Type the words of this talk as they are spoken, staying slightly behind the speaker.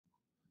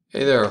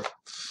Hey there.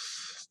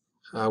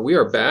 We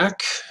are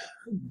back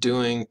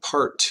doing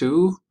part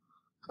 2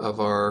 of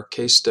our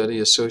case study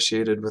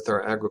associated with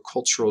our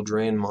agricultural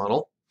drain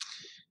model.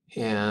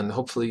 And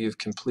hopefully you've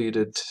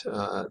completed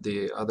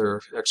the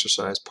other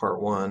exercise,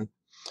 part 1.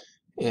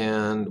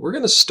 And we're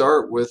going to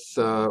start with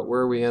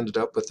where we ended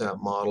up with that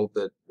model,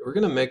 but we're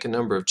going to make a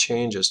number of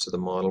changes to the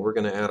model. We're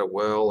going to add a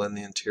well in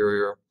the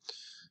interior.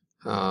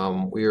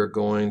 We are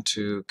going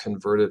to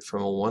convert it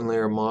from a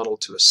 1-layer model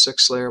to a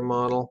 6-layer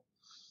model.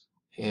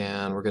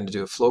 And we're going to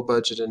do a flow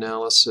budget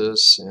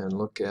analysis and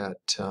look at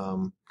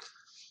some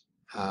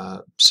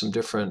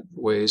different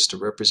ways to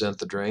represent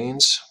the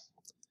drains.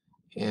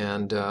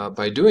 And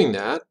by doing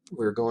that,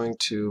 we're going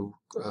to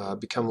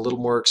become a little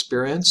more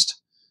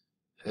experienced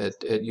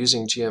at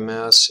using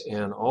GMS,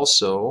 and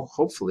also,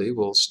 hopefully,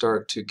 we'll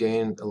start to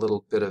gain a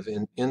little bit of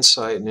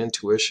insight and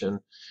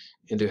intuition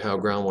into how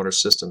groundwater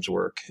systems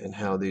work and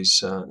how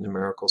these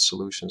numerical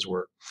solutions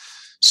work.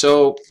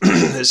 So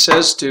it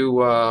says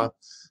to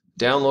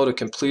download a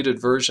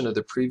completed version of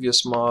the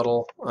previous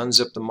model,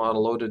 unzip the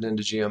model, load it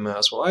into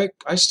GMS. Well,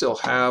 I still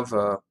have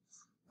a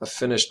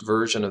finished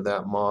version of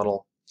that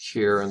model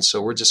here, and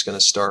so we're just going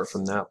to start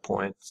from that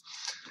point.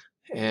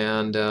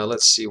 And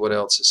let's see what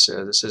else it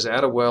says. It says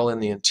add a well in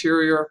the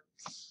interior,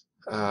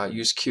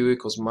 use Q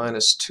equals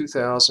minus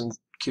 2,000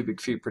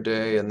 cubic feet per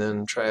day, and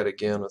then try it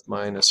again with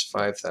minus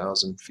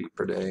 5,000 feet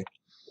per day,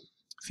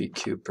 feet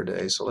cubed per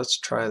day. So let's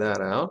try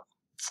that out.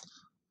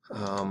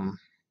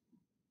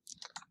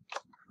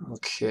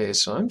 Okay,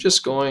 so I'm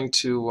just going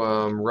to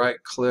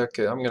right-click.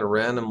 I'm going to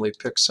randomly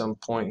pick some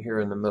point here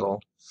in the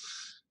middle,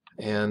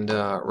 and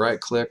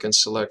right-click and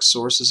select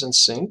Sources and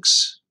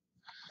Sinks.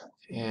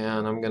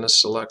 And I'm going to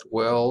select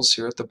Wells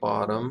here at the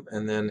bottom,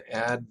 and then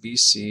Add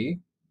BC.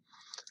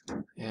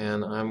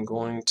 And I'm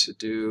going to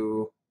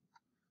do,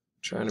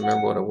 trying to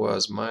remember what it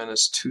was,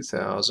 minus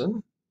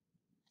 2,000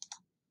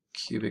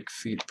 cubic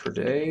feet per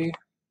day.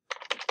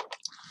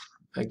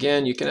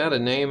 Again, you can add a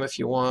name if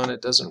you want.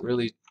 It doesn't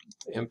really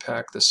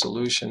impact the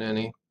solution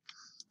any.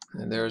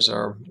 And there's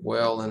our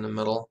well in the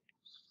middle.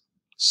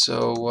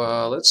 So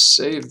let's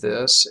save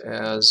this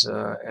as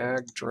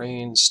ag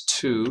drains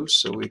 2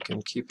 so we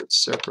can keep it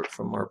separate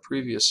from our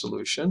previous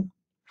solution.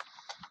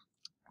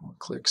 We'll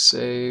click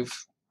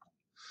save.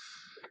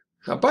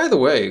 Now, by the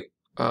way,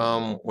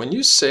 when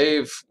you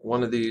save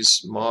one of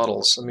these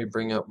models, let me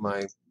bring up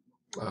my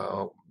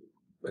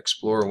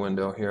Explorer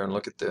window here and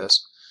look at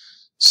this.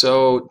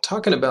 So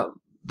talking about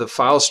the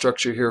file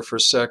structure here for a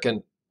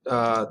second,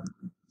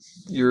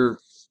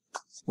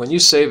 when you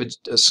save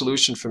a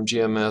solution from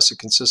GMS, it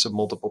consists of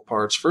multiple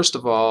parts. First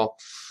of all,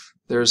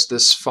 there's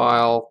this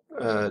file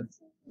that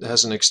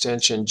has an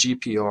extension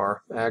GPR,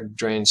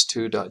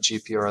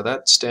 agdrains2.gpr.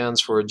 That stands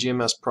for a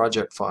GMS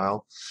project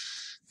file.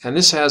 And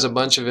this has a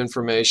bunch of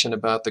information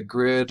about the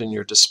grid and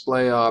your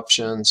display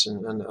options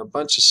and a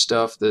bunch of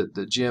stuff that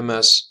the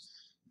GMS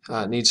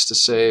needs to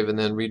save and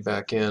then read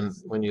back in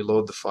when you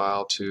load the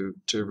file to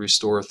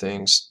restore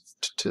things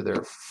to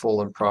their full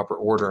and proper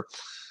order.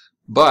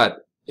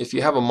 But if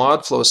you have a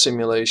ModFlow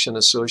simulation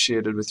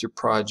associated with your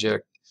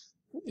project,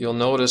 you'll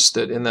notice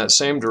that in that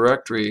same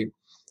directory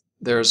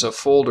there's a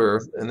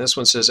folder, and this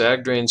one says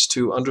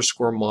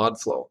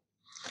agdrains2_modflow.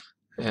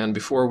 And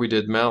before we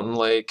did Mountain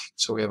Lake,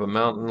 so we have a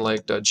mountain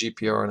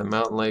lake.gpr and a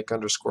mountain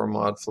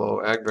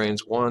lake_modflow,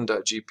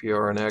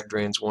 agdrains1.gpr and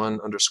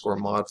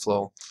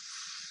agdrains1_modflow.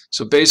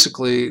 So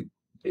basically,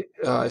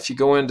 if you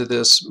go into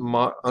this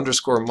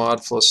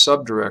 _modflow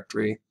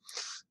subdirectory,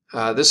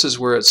 this is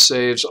where it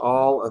saves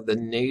all of the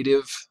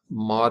native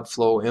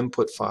ModFlow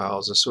input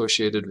files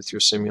associated with your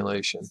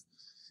simulation.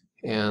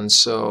 And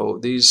so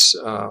these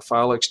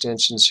file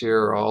extensions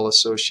here are all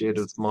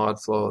associated with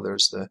ModFlow.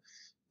 There's the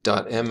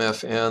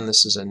 .mfn.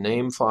 This is a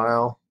name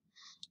file.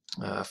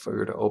 If we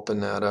were to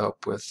open that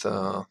up with,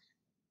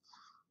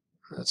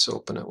 let's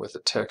open it with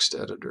a text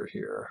editor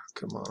here.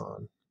 Come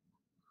on.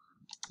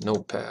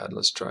 Notepad.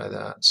 Let's try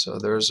that. So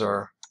there's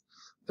our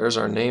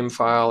name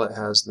file. It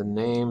has the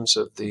names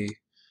of the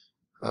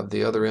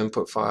other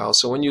input files.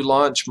 So when you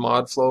launch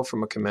ModFlow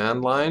from a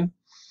command line,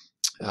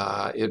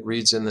 it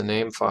reads in the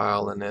name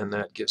file, and then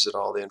that gives it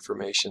all the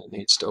information it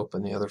needs to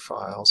open the other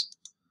files.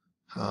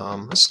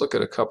 Let's look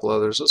at a couple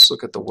others. Let's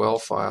look at the well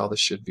file. This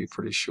should be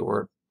pretty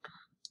short.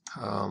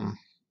 Again,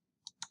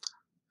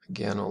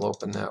 we'll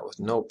open that with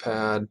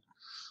Notepad.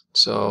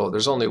 So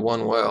there's only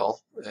one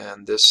well,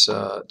 and this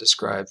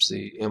describes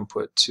the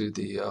input to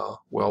the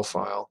well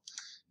file,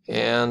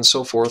 and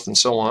so forth and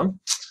so on.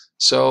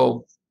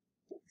 So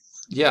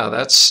yeah,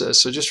 that's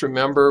so just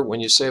remember, when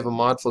you save a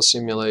ModFlow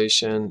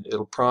simulation,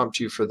 it'll prompt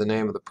you for the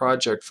name of the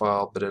project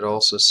file, but it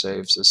also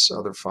saves this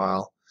other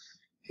file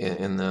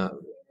in the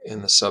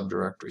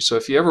subdirectory. So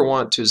if you ever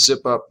want to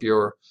zip up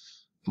your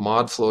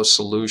ModFlow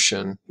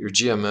solution, your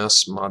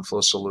GMS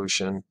ModFlow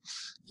solution,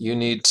 you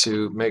need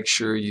to make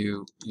sure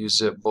you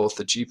zip both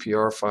the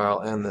GPR file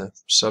and the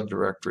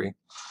subdirectory,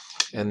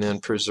 and then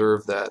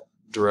preserve that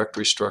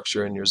directory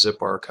structure in your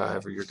zip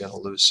archive, or you're going to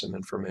lose some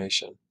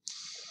information.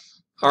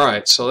 All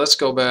right, so let's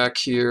go back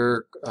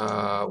here.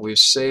 We've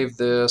saved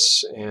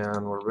this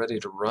and we're ready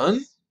to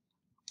run.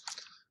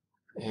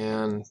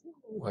 And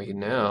well, you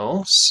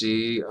now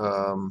see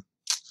the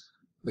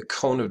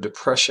cone of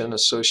depression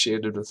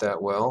associated with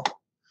that well.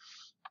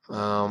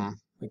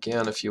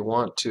 Again, if you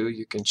want to,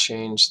 you can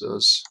change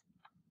those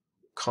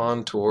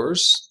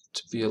contours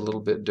to be a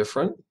little bit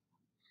different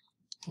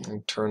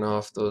and turn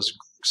off those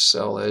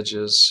cell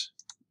edges.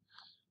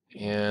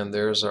 And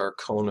there's our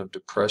cone of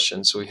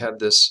depression. So we had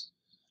this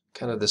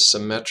kind of this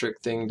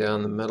symmetric thing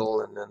down the middle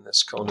and then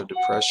this cone of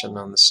depression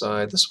on the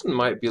side. This one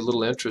might be a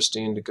little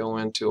interesting to go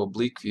into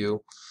oblique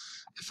view.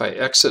 If I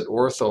exit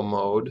ortho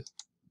mode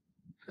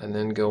and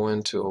then go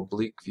into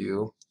oblique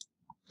view,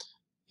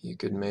 you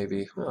could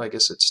maybe, well, I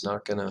guess it's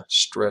not going to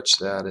stretch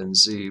that in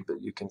Z,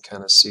 but you can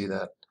kind of see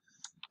that,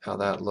 how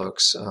that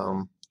looks.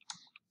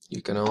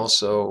 You can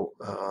also,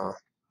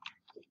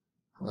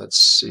 let's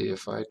see,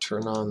 if I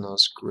turn on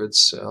those grid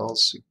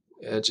cells,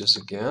 edges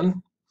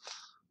again,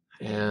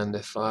 and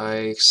if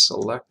I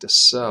select a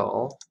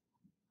cell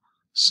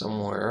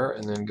somewhere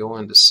and then go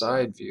into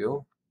side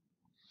view,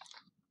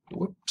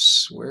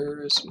 whoops,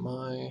 where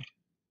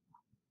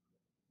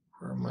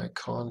are my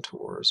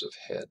contours of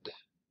head?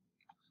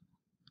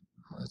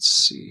 Let's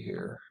see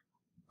here.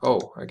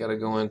 Oh, I got to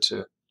go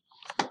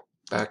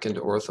back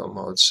into ortho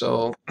mode.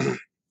 So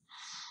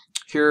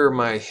here are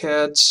my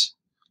heads,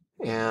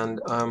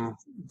 and I'm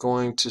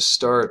going to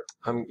start.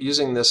 I'm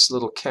using this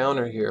little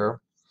counter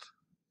here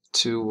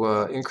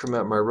to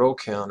increment my row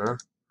counter,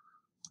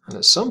 and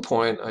at some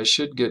point I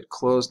should get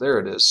close. There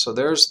it is. So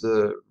there's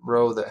the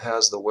row that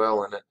has the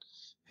well in it,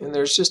 and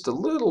there's just a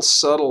little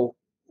subtle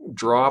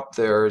drop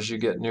there as you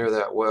get near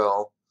that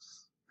well,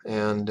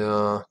 and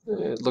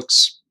it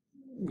looks,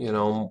 you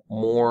know,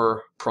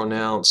 more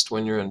pronounced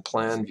when you're in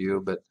plan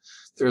view, but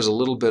there's a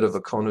little bit of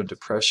a cone of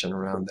depression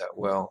around that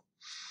well,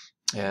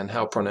 and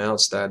how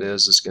pronounced that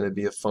is going to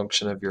be a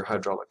function of your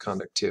hydraulic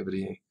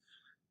conductivity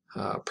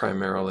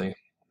primarily.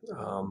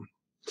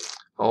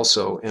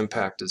 Also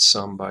impacted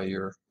some by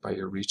your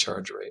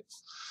recharge rate.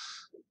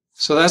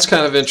 So that's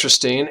kind of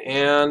interesting.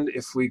 And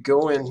if we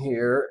go in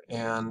here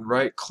and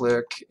right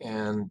click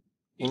and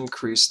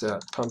increase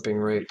that pumping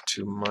rate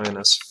to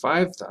minus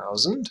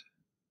 5,000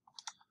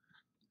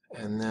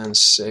 and then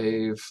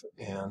save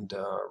and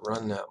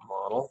run that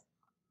model,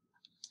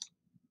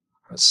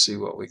 let's see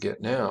what we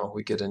get now.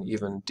 We get an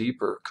even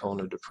deeper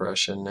cone of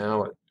depression.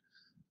 Now it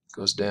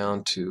goes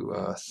down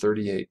to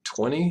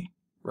 3820,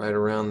 right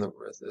around the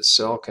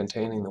cell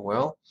containing the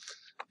well.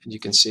 And you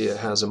can see it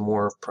has a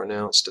more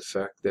pronounced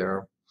effect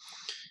there.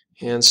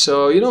 And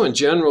so, you know, in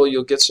general,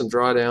 you'll get some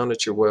drawdown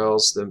at your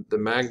wells. The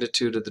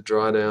magnitude of the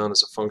drawdown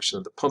is a function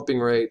of the pumping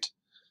rate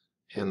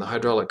and the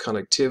hydraulic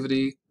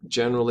conductivity.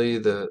 Generally,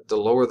 the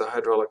lower the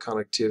hydraulic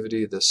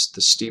conductivity, the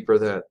steeper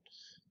that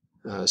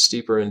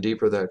steeper and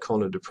deeper that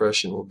cone of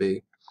depression will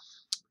be.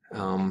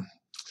 And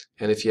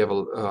if you have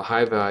a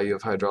high value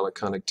of hydraulic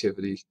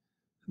conductivity,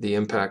 the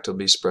impact will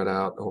be spread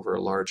out over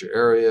a larger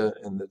area,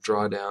 and the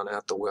drawdown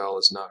at the well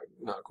is not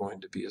going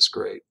to be as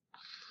great.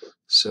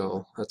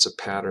 So that's a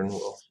pattern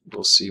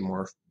we'll see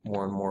more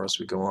and more as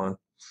we go on.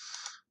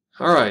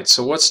 All right,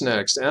 so what's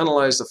next?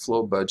 Analyze the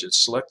flow budget.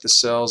 Select the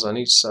cells on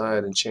each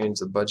side and change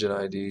the budget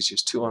IDs.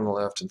 Use 2 on the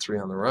left and 3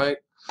 on the right.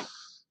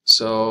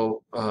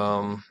 So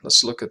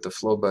let's look at the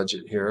flow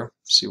budget here,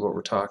 see what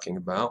we're talking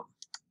about.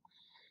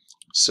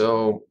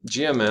 So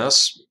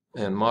GMS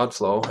and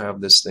ModFlow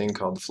have this thing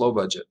called the flow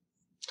budget.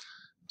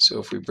 So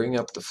if we bring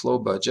up the flow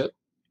budget,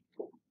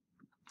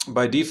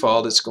 by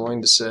default it's going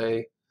to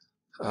say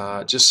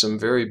just some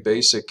very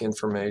basic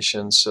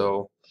information.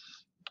 So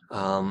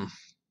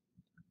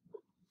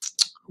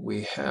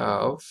we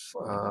have,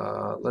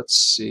 let's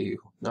see,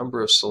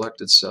 number of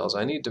selected cells.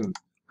 I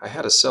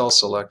had a cell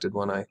selected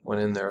when I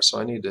went in there,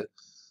 so I need to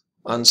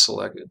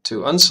unselect it.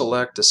 To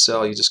unselect a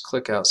cell, you just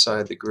click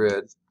outside the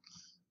grid.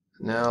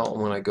 Now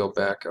when I go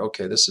back,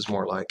 okay, this is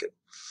more like it.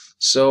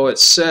 So it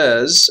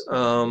says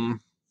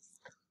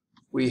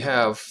we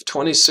have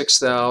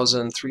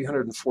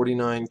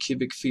 26,349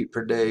 cubic feet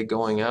per day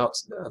going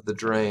out of the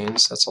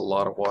drains. That's a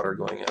lot of water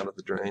going out of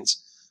the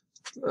drains.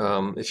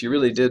 If you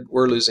really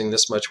were losing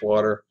this much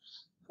water,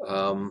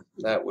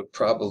 that would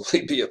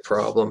probably be a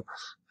problem.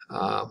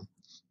 But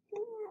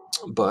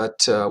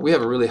we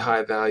have a really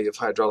high value of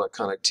hydraulic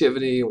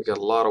conductivity. We got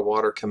a lot of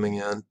water coming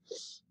in,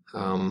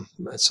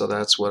 so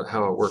that's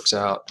how it works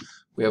out.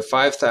 We have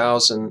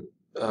 5,000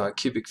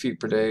 cubic feet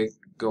per day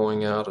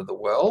going out of the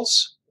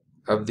wells.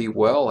 Of the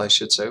well, I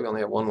should say. We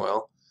only have one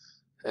well.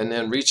 And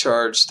then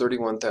recharge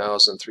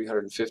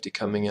 31,350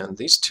 coming in.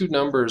 These two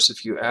numbers,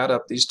 if you add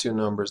up these two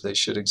numbers, they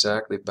should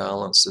exactly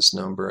balance this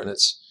number. And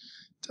it's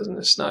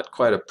not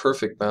quite a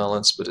perfect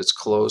balance, but it's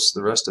close.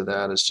 The rest of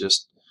that is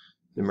just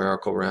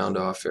numerical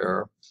round-off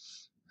error.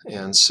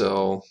 And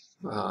so,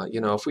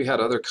 you know, if we had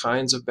other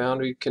kinds of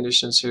boundary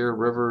conditions here,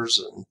 rivers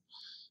and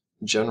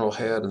general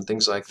head and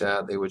things like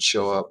that, they would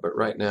show up. But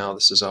right now,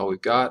 this is all we've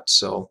got.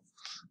 So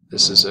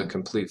this is a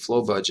complete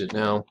flow budget.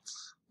 Now,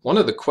 One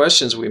of the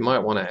questions we might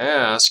want to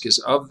ask is,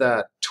 of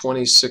that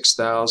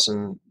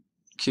 26,000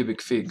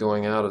 cubic feet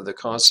going out of the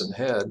constant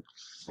head,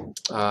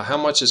 how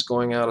much is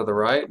going out of the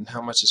right and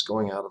how much is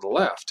going out of the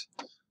left?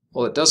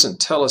 Well, it doesn't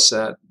tell us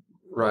that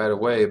right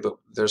away, but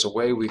there's a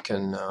way we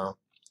can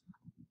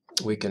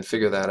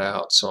figure that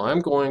out. So I'm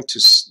going to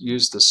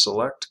use the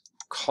select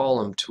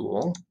column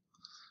tool,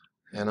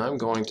 and I'm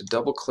going to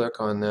double click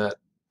on that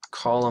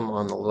column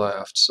on the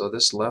left, so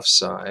this left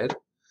side,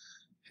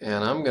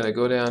 and I'm going to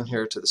go down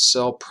here to the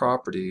cell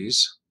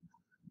properties,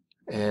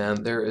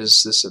 and there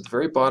is this at the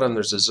very bottom,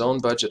 there's a zone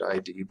budget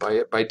ID.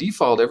 By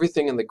default,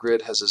 everything in the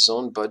grid has a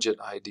zone budget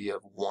ID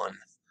of 1.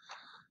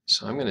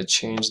 So I'm going to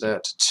change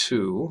that to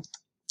 2,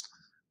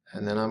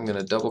 and then I'm going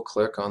to double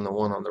click on the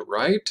one on the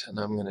right, and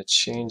I'm going to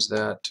change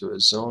that to a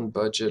zone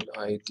budget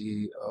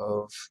ID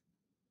of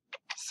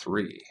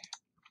 3.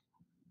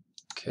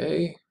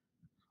 Okay,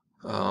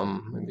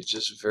 let me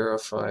just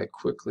verify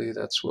quickly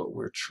that's what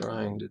we're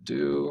trying to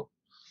do.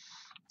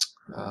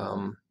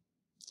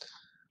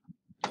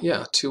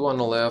 Yeah, 2 on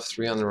the left,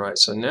 3 on the right.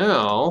 So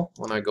now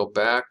when I go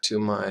back to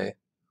my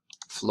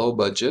flow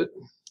budget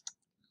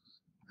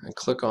and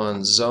click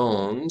on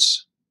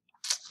zones,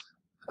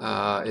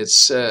 it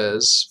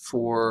says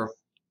for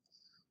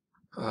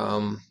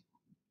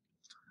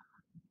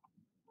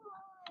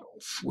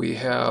we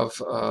have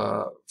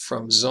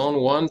from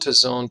zone 1 to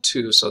zone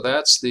 2, so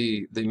that's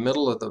the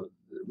middle of the,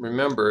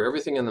 remember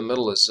everything in the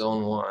middle is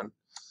zone 1.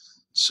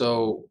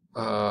 So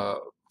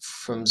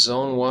from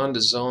zone 1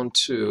 to zone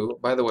 2,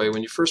 by the way,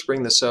 when you first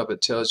bring this up,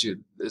 it tells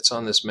you it's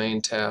on this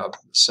main tab,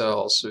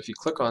 cells. So if you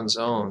click on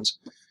zones,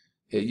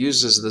 it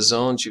uses the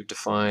zones you've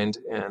defined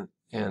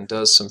and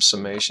does some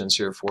summations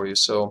here for you.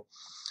 So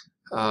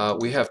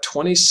we have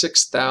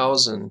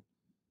 26,000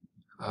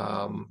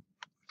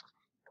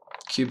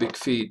 cubic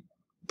feet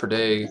per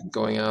day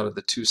going out of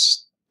the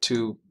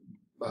two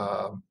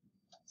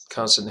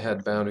constant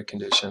head boundary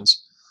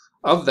conditions.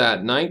 Of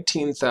that,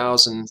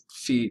 19,000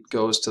 feet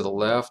goes to the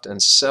left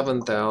and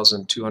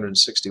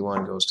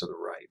 7,261 goes to the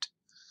right.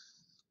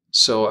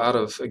 So out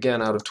of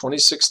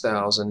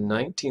 26,000,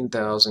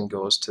 19,000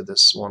 goes to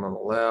this one on the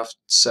left,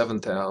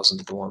 7,000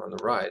 to the one on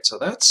the right. So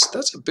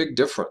that's a big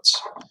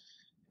difference.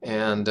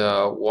 And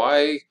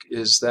why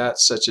is that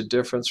such a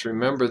difference?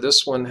 Remember,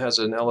 this one has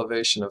an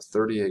elevation of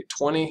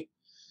 3820.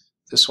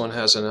 This one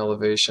has an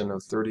elevation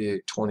of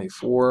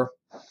 3824.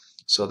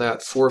 So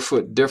that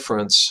 4-foot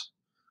difference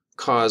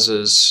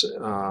causes,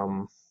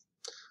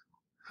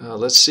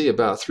 let's see,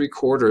 about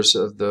 3/4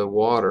 of the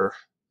water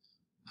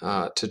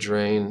to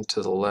drain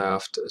to the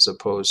left as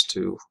opposed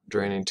to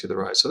draining to the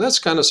right. So that's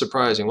kind of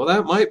surprising. Well,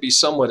 that might be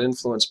somewhat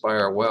influenced by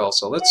our well.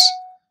 So let's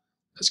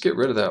get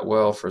rid of that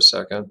well for a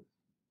second.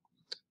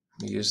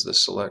 Use the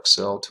select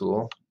cell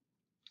tool.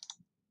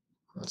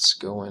 Let's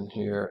go in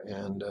here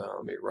and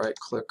let me right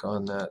click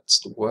on that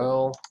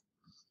well,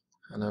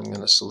 and I'm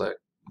going to select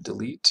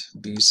delete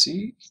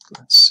BC.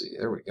 Let's see,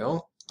 there we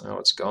go. Now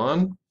it's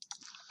gone,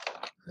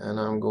 and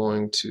I'm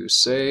going to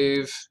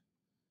save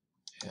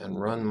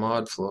and run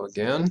ModFlow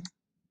again,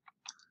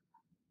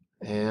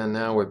 and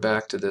now we're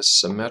back to this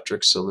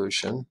symmetric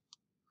solution.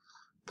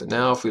 But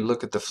now if we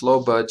look at the flow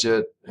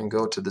budget and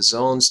go to the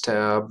zones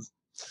tab,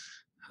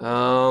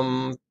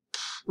 pretty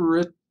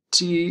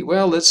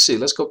well, let's see,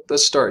 let's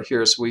start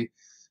here. So we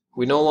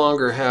no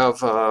longer have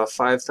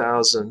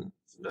 5,000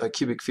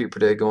 cubic feet per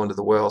day going to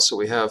the well, so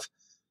we have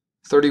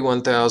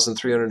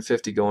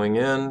 31,350 going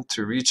in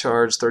to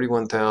recharge,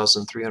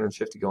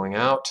 31,350 going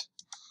out,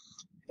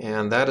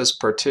 and that is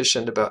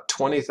partitioned about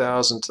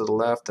 20,000 to the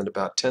left and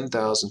about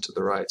 10,000 to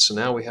the right. So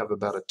now we have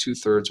about a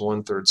 2/3,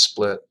 1/3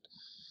 split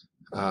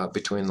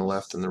between the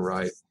left and the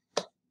right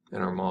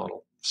in our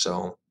model.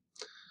 So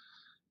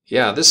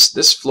yeah,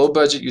 this flow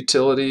budget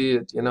utility,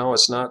 you know,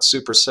 it's not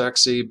super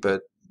sexy,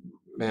 but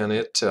man,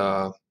 it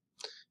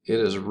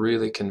is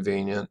really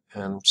convenient,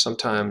 and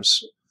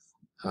sometimes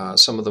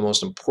some of the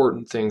most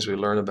important things we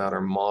learn about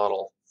our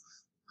model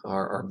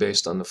are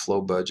based on the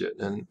flow budget.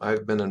 And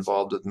I've been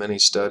involved with many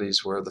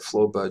studies where the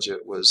flow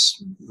budget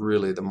was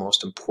really the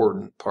most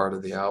important part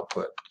of the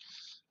output,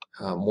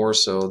 more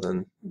so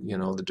than, you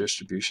know, the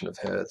distribution of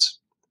heads.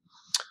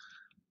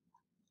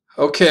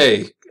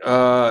 Okay,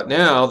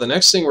 now the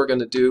next thing we're going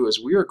to do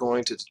is we are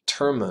going to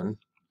determine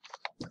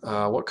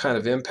what kind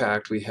of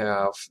impact we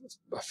have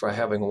by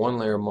having a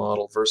 1-layer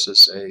model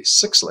versus a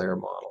 6-layer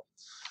model.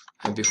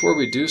 And before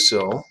we do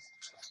so,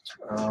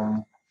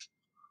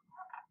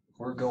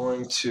 we're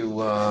going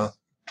to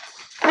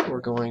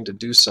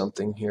do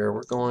something here.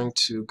 We're going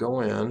to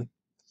go in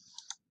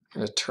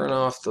and turn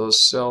off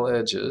those cell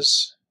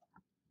edges,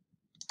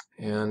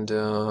 and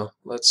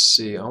let's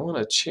see, I want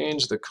to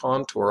change the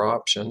contour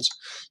options.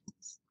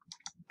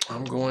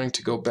 I'm going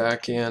to go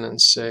back in and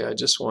say I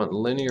just want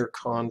linear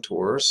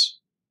contours,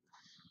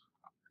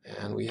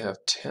 and we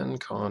have 10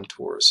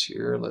 contours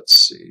here. Let's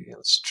see,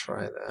 let's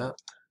try that.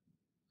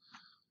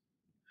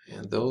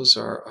 And those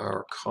are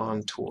our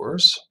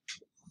contours.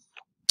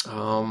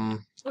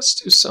 Let's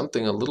do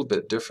something a little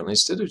bit differently.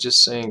 Instead of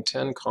just saying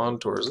 10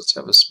 contours, let's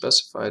have a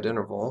specified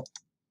interval.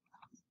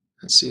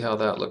 and see how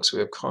that looks. We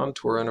have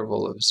contour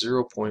interval of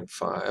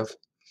 0.5.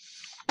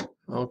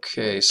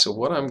 Okay, so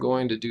what I'm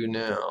going to do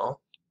now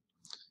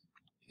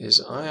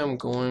is I am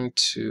going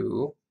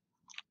to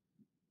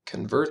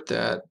convert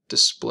that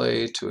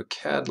display to a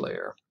CAD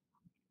layer.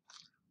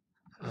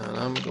 And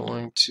I'm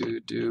going to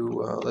do,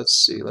 let's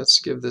see, let's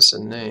give this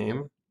a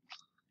name.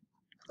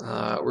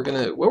 What we're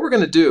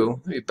gonna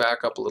do, let me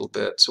back up a little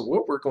bit. So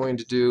what we're going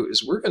to do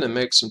is we're going to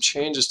make some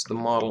changes to the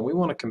model. We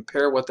want to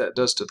compare what that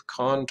does to the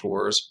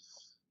contours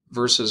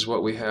versus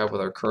what we have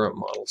with our current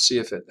model, see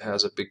if it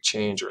has a big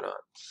change or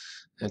not.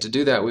 And to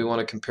do that, we want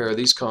to compare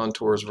these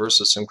contours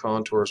versus some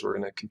contours we're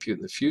going to compute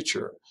in the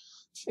future.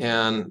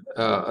 And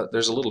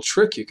there's a little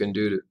trick you can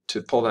do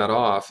to pull that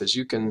off, is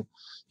you can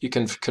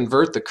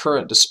convert the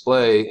current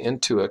display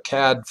into a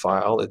CAD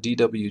file, a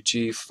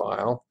DWG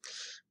file,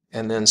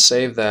 and then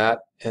save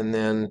that, and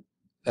then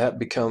that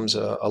becomes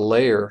a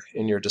layer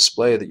in your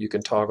display that you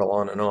can toggle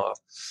on and off.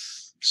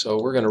 So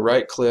we're going to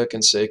right click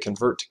and say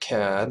convert to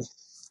CAD,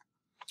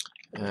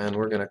 and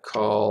we're going to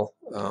call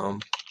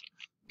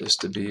this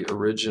to be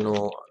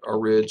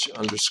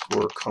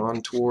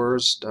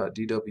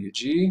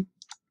orig_contours.dwg,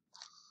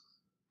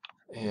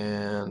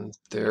 and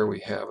there we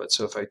have it.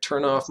 So if I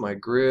turn off my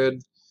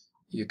grid,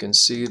 you can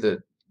see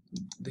that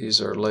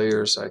these are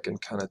layers I can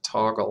kind of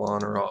toggle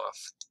on or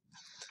off.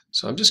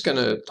 So I'm just going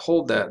to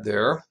hold that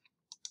there,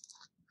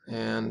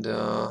 and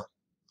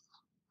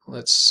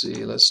let's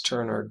see, let's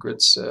turn our grid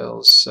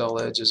cell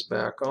edges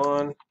back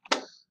on,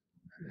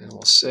 and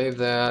we'll save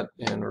that,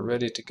 and we're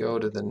ready to go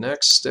to the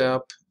next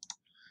step.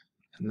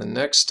 And the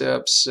next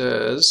step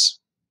says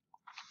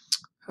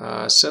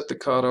set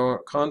the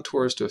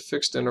contours to a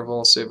fixed interval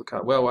and save a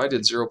well, I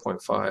did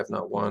 0.5,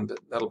 not 1, but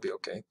that'll be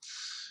okay.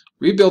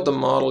 Rebuild the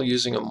model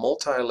using a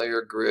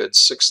multi-layer grid,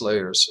 6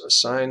 layers.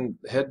 Assign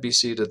head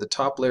BC to the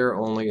top layer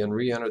only and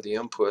re-enter the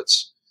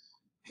inputs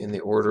in the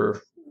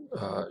order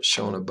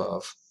shown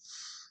above.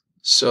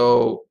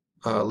 So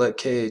let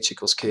KH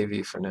equals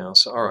KV for now.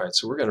 So alright,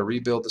 so we're going to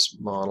rebuild this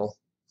model.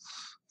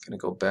 I'm going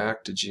to go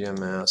back to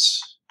GMS,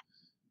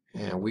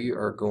 and we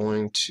are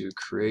going to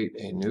create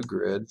a new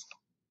grid,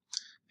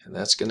 and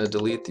that's going to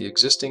delete the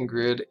existing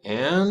grid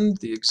and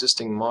the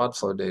existing mod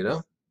flow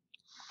data.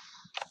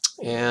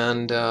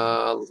 And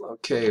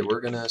okay,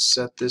 we're going to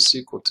set this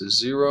equal to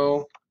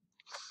 0,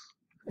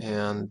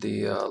 and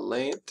the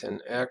length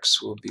in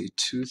X will be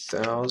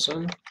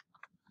 2000,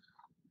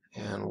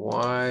 and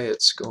Y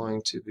it's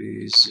going to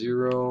be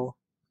 0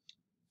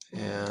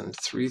 and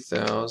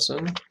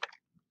 3000.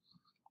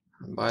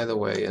 And by the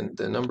way, and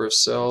the number of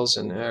cells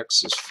in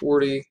X is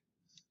 40,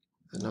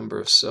 the number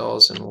of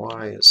cells in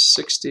Y is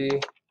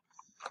 60,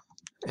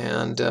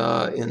 and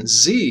in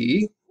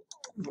Z,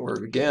 or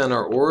again,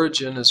 our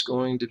origin is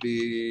going to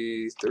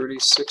be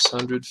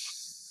 3,600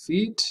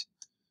 feet.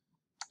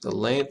 The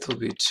length will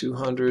be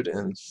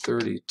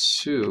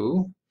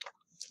 232.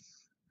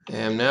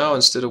 And now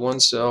instead of 1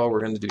 cell,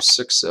 we're going to do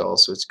 6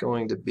 cells. So it's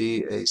going to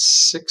be a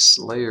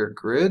 6-layer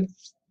grid.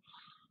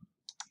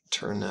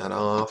 Turn that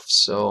off.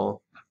 So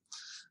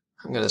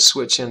I'm going to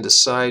switch into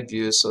side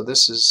view. So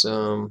this is,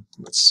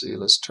 let's see,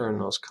 let's turn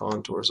those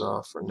contours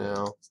off for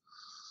now.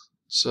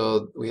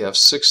 So we have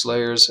 6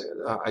 layers.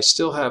 I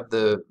still have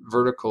the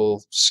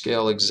vertical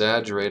scale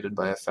exaggerated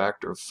by a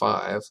factor of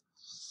 5,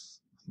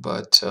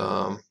 but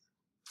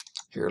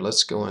here,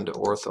 let's go into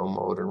ortho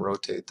mode and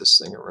rotate this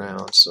thing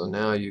around. So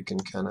now you can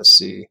kind of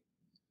see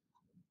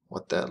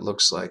what that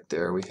looks like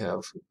there. We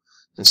have,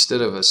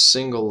 instead of a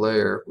single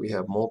layer, we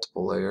have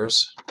multiple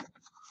layers.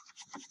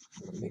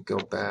 Let me go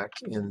back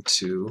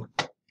into,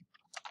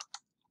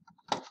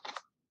 let's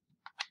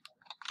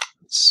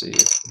see.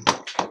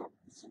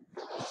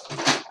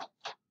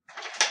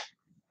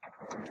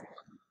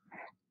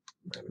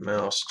 My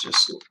mouse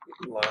just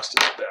lost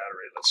its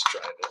battery. Let's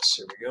try this.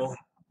 Here we go.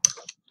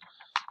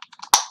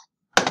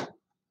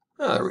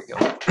 Oh, there we go.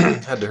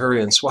 Had to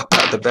hurry and swap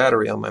out the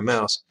battery on my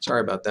mouse.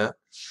 Sorry about that.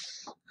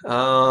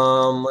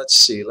 Let's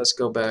see. Let's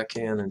go back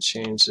in and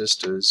change this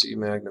to a Z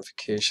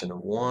magnification of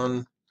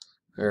 1.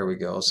 There we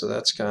go. So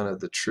that's kind of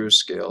the true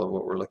scale of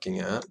what we're looking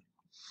at.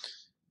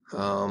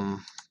 Alright,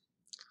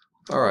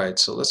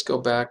 so let's go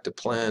back to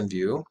plan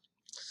view.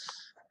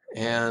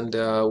 And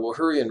we'll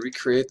hurry and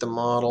recreate the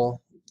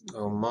model.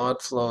 Go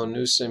mod flow,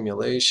 new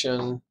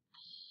simulation.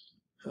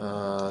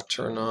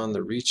 Turn on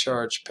the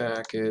recharge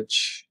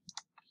package.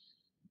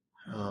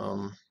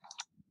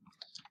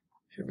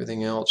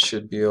 Everything else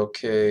should be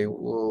okay.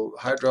 We'll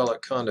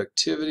hydraulic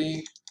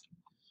conductivity.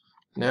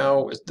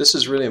 Now this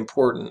is really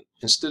important.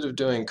 Instead of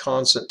doing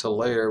constant to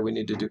layer, we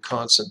need to do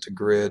constant to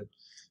grid.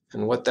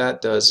 And what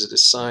that does is it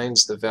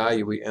assigns the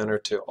value we enter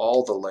to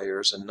all the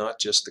layers and not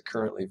just the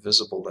currently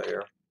visible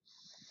layer.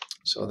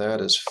 So that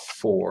is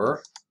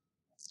 4.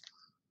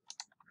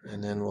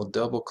 And then we'll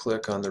double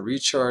click on the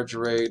recharge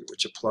rate,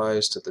 which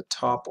applies to the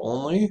top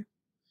only.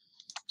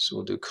 So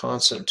we'll do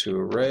constant to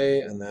array,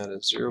 and that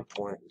is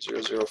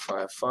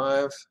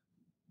 0.0055.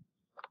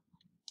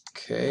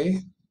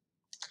 Okay.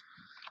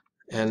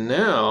 And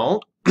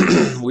now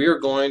we are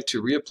going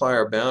to reapply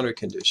our boundary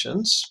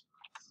conditions.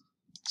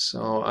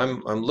 So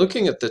I'm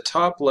looking at the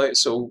top layer.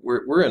 So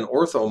we're in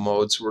ortho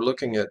mode, so we're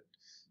looking at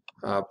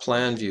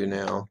plan view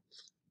now,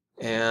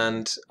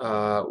 and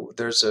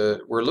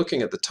we're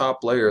looking at the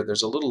top layer.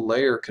 There's a little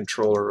layer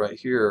controller right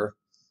here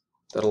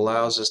that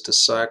allows us to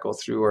cycle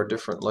through our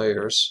different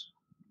layers.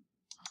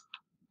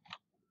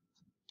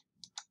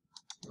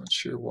 Not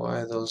sure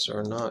why those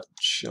are not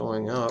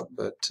showing up,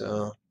 but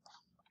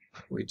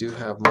we do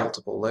have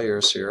multiple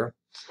layers here,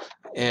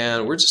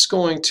 and we're just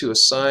going to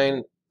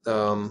assign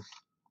our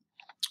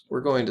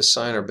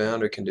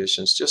boundary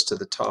conditions just to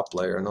the top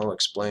layer, and I'll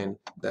explain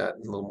that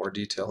in a little more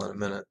detail in a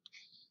minute.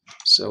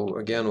 So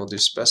again, we'll do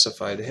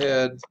specified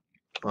head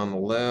on the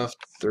left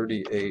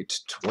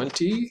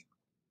 3820,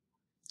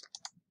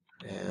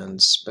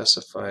 and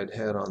specified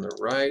head on the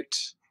right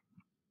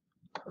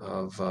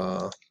of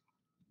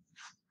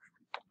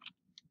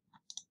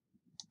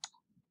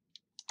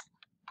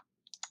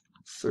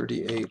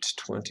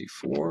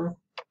 3824.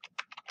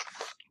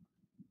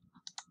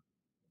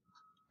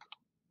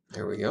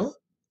 There we go.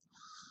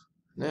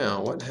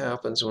 Now, what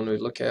happens when we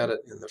look at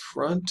it in the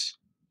front?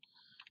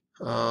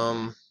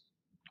 Oh,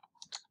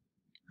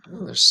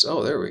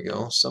 there we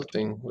go.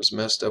 Something was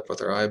messed up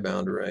with our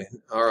I-bound array.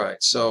 All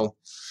right, so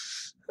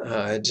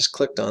I just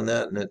clicked on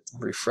that and it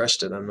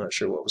refreshed it. I'm not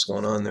sure what was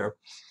going on there.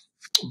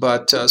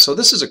 But so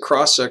this is a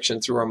cross-section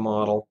through our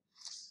model.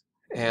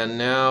 And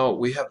now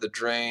we have the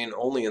drain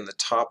only in the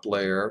top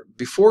layer.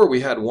 Before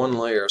we had one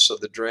layer, so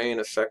the drain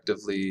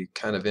effectively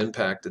kind of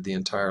impacted the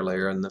entire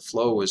layer, and the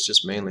flow was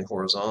just mainly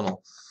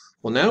horizontal.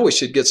 Well, now we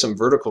should get some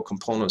vertical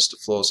components to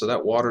flow. So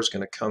that water is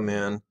going to come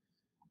in,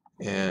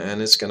 and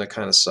it's going to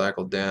kind of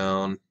cycle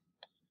down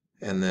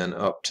and then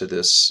up to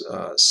this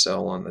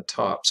cell on the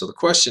top. So the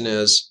question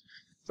is,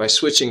 by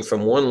switching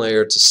from one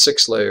layer to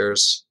 6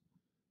 layers,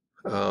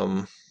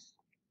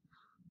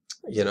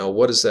 you know,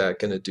 what is that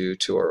going to do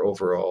to our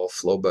overall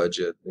flow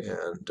budget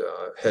and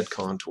head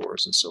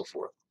contours and so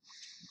forth?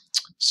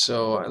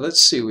 So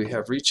let's see, we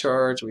have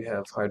recharge, we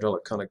have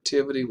hydraulic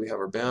conductivity, we have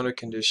our boundary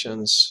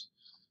conditions.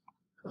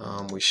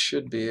 We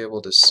should be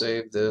able to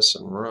save this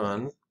and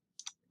run.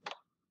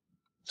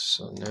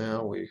 So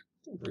now we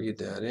read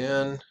that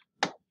in,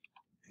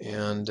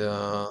 and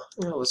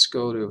let's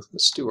do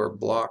our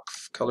block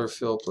color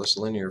fill plus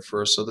linear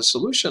first. So the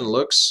solution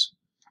looks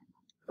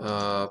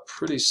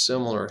pretty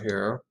similar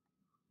here.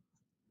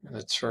 I'm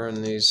going to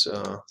turn these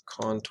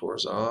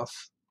contours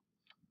off.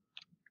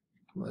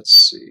 Let's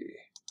see.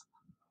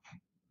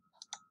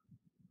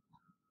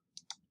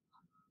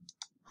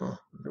 Huh,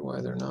 wonder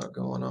why they're not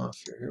going off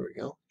here. Here we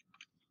go.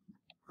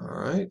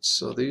 Alright,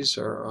 so these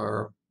are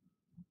our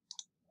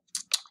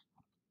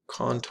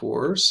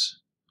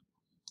contours.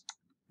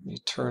 Let me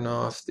turn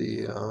off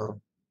the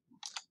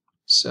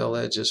cell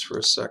edges for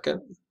a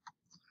second.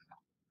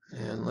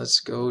 And let's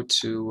go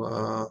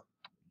to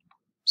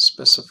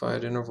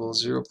specified interval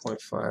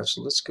 0.5.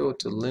 So let's go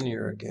to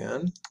linear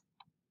again.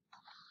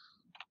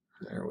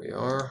 There we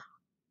are.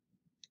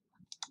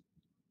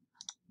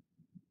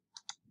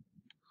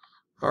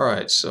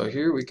 Alright, so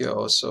here we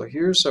go. So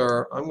here's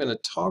I'm going to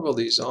toggle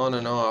these on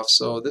and off.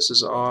 So this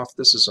is off,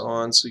 this is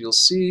on. So you'll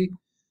see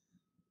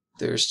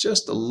there's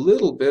just a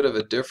little bit of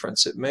a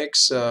difference. It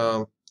makes,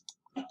 you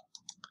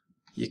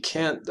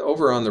can't,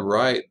 over on the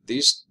right,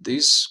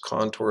 these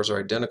contours are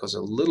identical. There's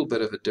a little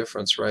bit of a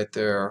difference right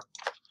there.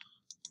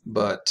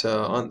 But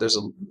there's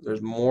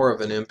more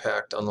of an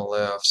impact on the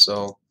left.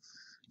 So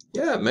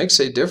yeah, it makes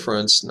a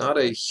difference. Not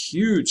a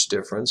huge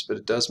difference, but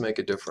it does make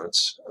a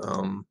difference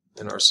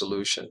in our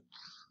solution.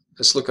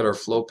 Let's look at our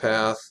flow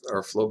path,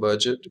 our flow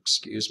budget.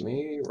 Excuse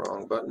me,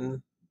 wrong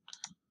button.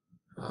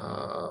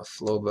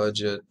 Flow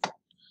budget.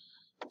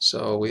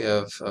 So we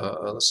have,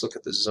 let's look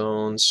at the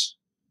zones.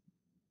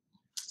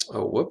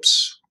 Oh,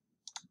 whoops.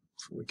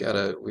 We've got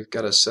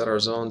to set our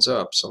zones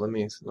up. So let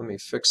me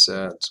fix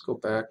that. Let's go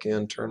back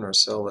in, turn our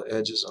cell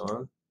edges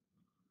on,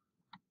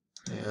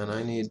 and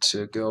I need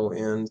to go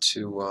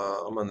into.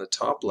 I'm on the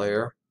top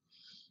layer,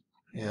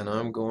 and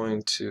I'm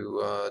going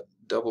to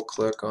double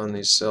click on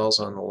these cells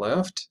on the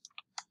left,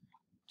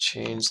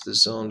 change the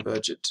zone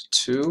budget to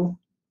 2,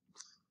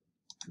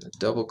 and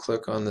double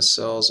click on the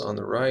cells on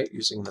the right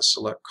using the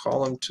select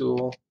column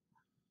tool,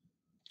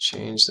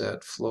 change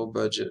that flow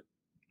budget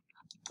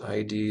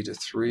ID to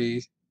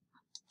 3.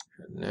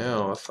 And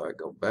now if I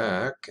go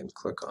back and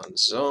click on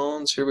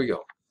zones, here we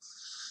go.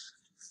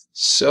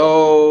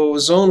 So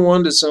zone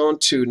 1 to zone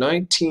 2,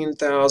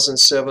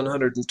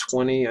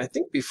 19,720. I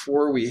think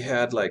before we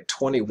had like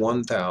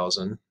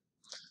 21,000.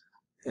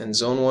 And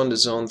zone 1 to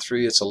zone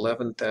 3, it's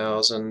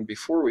 11,000.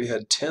 Before we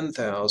had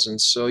 10,000.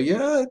 So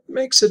yeah, it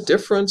makes a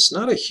difference.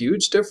 Not a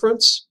huge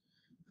difference.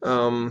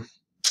 You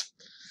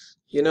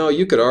know,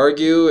 you could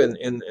argue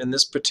in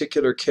this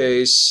particular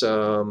case,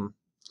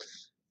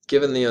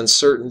 given the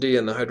uncertainty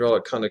and the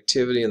hydraulic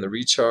conductivity and the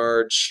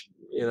recharge,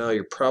 you know,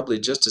 you're probably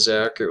just as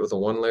accurate with a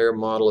 1-layer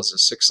model as a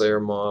 6-layer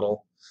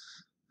model.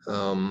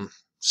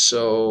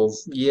 So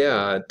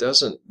yeah, it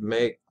doesn't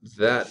make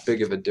that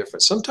big of a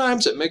difference.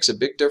 Sometimes it makes a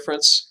big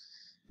difference,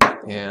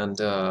 and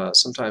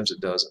sometimes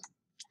it doesn't.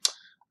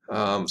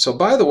 So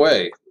by the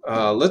way,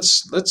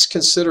 let's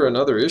consider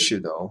another issue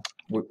though.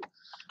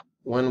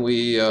 When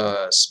we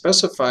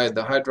specified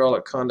the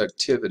hydraulic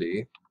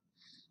conductivity,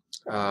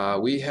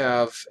 we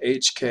have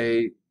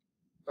HK,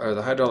 or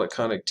the hydraulic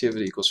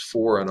conductivity, equals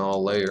 4 in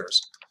all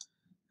layers,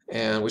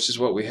 and which is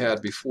what we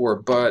had before.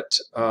 But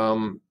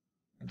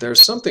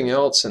there's something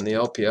else in the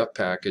LPF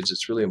package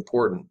that's really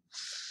important.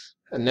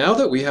 And now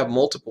that we have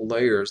multiple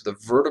layers, the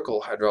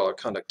vertical hydraulic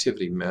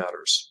conductivity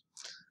matters.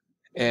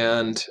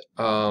 And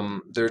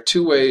there are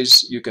two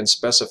ways you can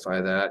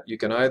specify that. You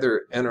can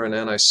either enter an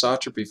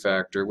anisotropy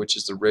factor, which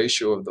is the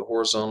ratio of the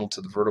horizontal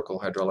to the vertical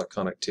hydraulic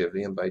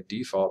conductivity, and by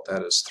default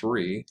that is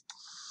 3.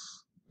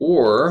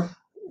 Or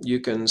you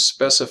can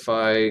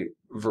specify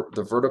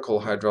the vertical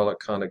hydraulic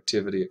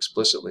conductivity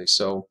explicitly.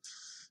 So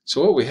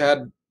what we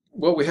had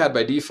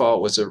by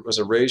default was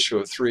a ratio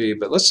of 3,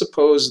 but let's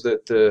suppose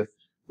that the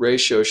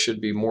ratio should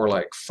be more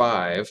like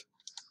 5.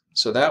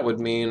 So that would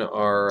mean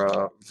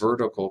our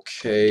vertical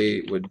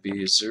K would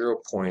be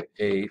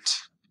 0.8.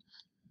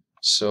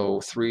 So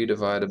 3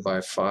 divided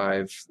by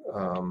 5,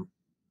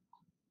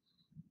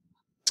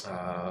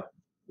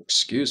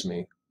 excuse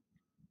me,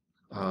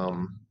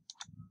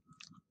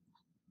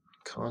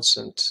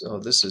 constant, oh,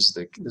 this is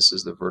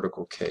the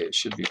vertical K, it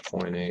should be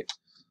 0.8.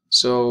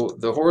 So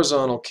the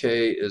horizontal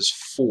K is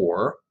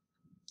 4,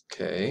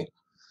 okay,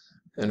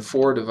 and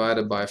 4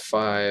 divided by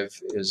 5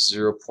 is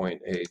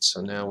 0.8.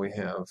 So now we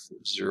have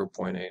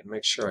 0.8.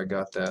 Make sure I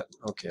got that.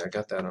 Okay, I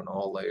got that on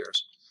all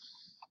layers.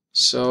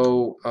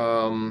 So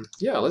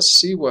yeah, let's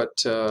see what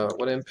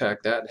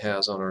impact that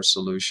has on our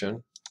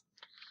solution.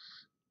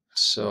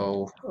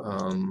 So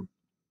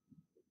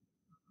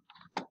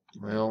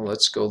well,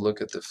 let's go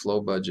look at the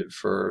flow budget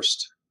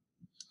first.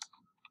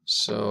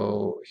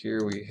 So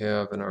here we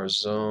have in our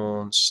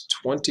zones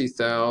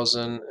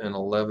 20,000 and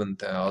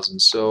 11,000.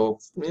 So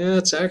yeah,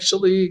 it's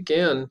actually,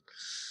 again,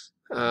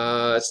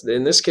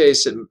 in this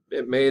case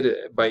it made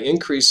it by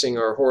increasing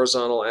our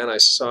horizontal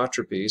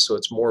anisotropy, so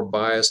it's more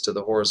biased to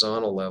the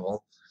horizontal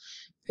level.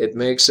 It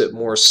makes it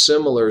more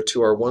similar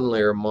to our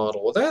one-layer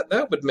model. Well,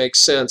 that would make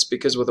sense,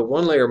 because with a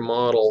one-layer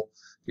model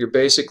you're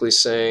basically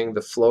saying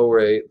the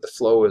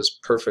flow is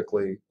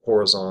perfectly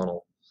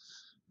horizontal,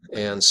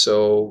 and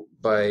so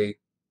by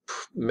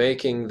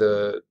making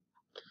the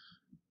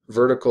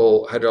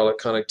vertical hydraulic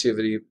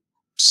conductivity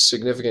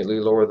significantly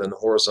lower than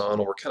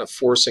horizontal, we're kind of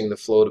forcing the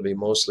flow to be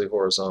mostly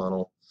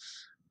horizontal,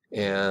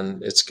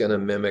 and it's going to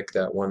mimic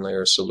that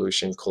one-layer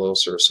solution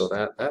closer. So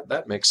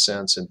that makes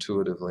sense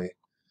intuitively.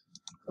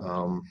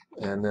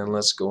 And then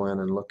let's go in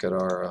and look at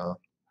our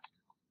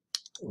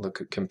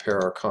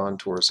compare our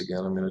contours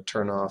again. I'm going to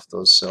turn off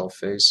those cell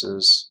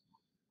faces,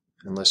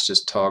 and let's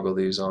just toggle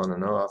these on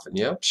and off. And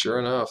yep, sure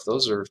enough,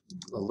 those are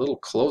a little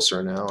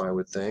closer now, I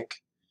would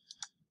think,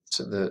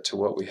 to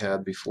what we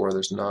had before.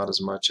 There's not as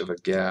much of a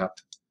gap.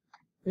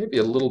 Maybe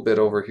a little bit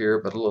over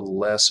here, but a little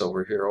less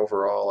over here.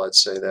 Overall, I'd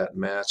say that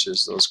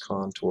matches those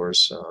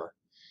contours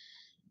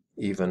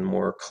even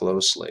more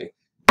closely.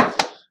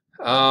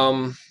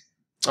 All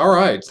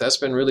right, that's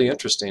been really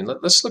interesting.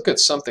 Let's look at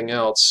something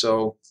else.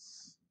 So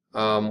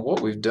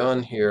what we've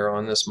done here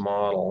on this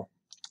model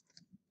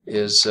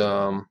is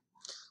on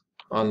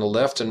the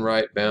left and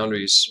right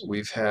boundaries,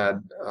 we've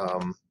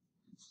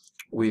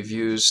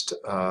used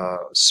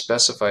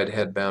specified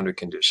head boundary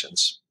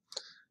conditions.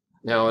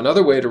 Now,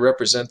 another way to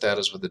represent that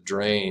is with a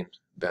drain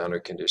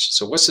boundary condition.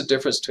 So what's the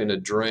difference between a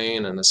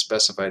drain and a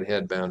specified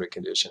head boundary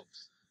condition?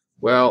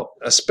 Well,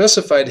 a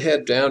specified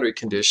head boundary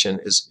condition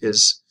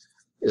is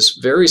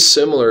very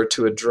similar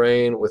to a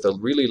drain with a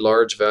really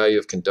large value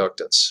of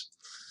conductance.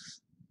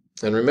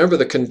 And remember,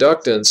 the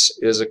conductance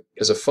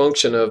is a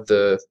function of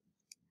the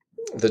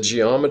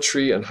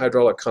geometry and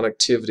hydraulic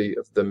conductivity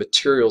of the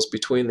materials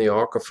between the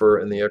aquifer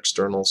and the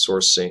external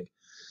source sink.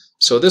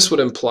 So this would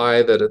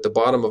imply that at the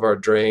bottom of our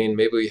drain,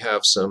 maybe we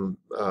have some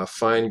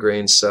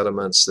fine-grained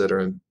sediments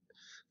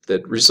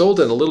that result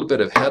in a little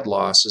bit of head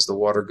loss as the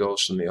water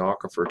goes from the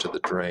aquifer to the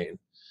drain.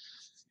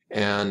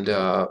 And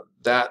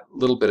that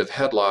little bit of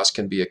head loss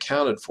can be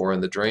accounted for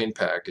in the drain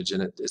package,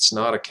 and it's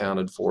not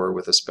accounted for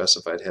with a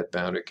specified head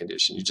boundary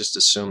condition. You just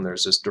assume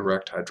there's this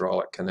direct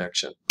hydraulic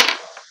connection.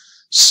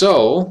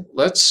 So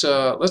let's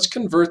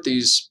convert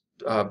these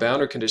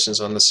boundary conditions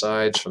on the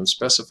sides from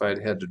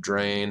specified head to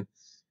drain,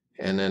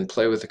 and then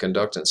play with the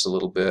conductance a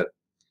little bit,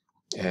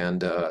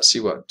 and see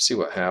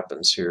what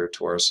happens here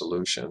to our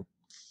solution.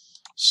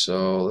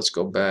 So let's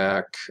go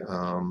back,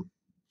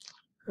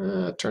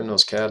 turn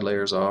those CAD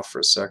layers off for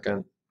a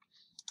second,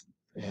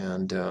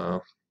 and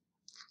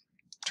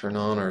turn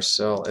on our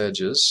cell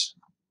edges.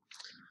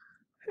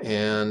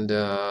 And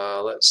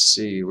let's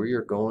see, we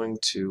are going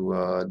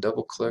to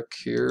double click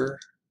here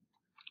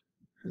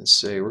and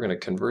say we're going to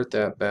convert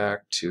that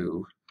back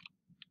to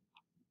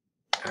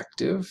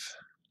active.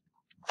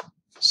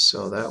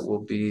 So that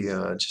will be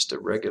just a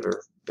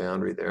regular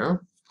boundary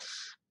there.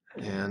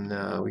 And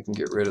we can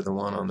get rid of the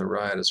one on the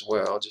right as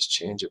well. Just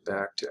change it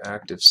back to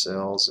active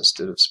cells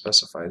instead of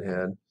specified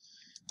head.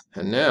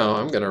 And now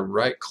I'm going to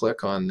right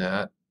click on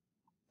that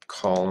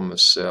column of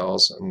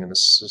cells. I'm going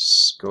to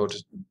go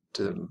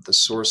to the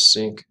source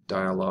sink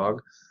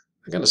dialog.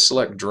 I'm going to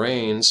select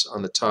drains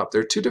on the top.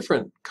 There are two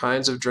different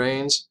kinds of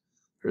drains.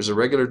 There's a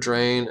regular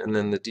drain and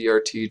then the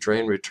DRT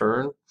drain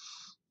return.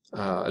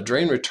 A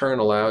drain return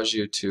allows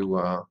you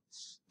to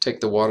take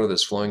the water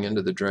that's flowing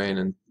into the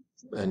drain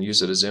and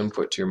use it as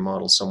input to your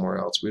model somewhere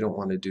else. We don't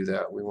want to do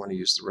that. We want to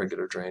use the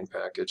regular drain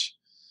package.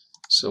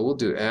 So we'll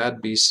do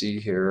add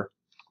BC here,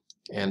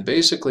 and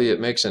basically it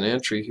makes an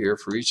entry here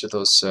for each of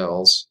those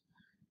cells.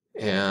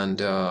 And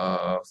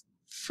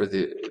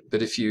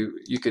but if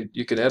you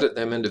could edit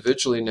them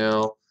individually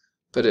now,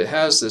 but it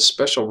has this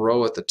special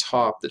row at the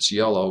top that's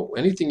yellow.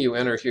 Anything you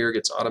enter here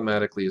gets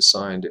automatically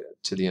assigned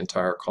to the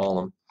entire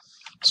column.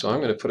 So I'm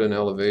going to put an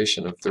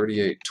elevation of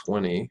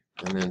 3820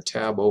 and then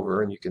tab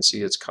over, and you can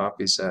see it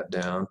copies that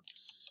down.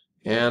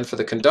 And for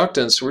the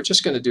conductance, we're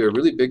just going to do a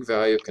really big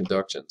value of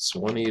conductance,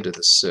 1e to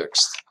the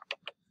 6th,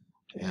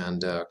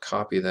 and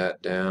copy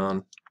that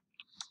down.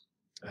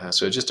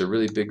 So just a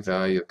really big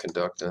value of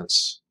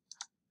conductance.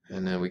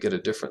 And then we get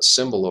a different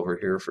symbol over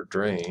here for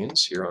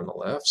drains here on the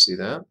left. See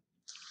that?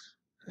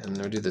 And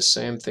we'll do the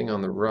same thing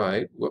on the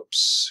right.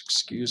 Whoops,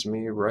 excuse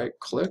me, right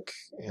click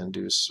and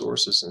do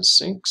sources and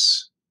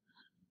sinks.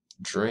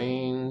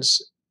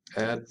 Drains,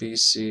 add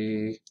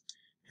BC,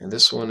 and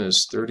this one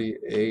is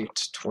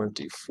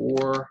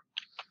 3824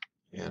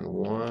 and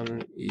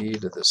 1e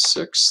to the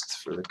 6th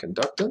for the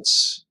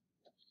conductance.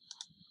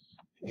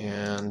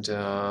 And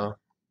all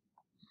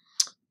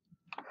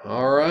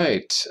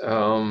right,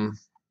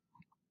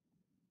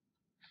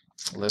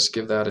 let's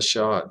give that a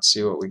shot and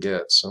see what we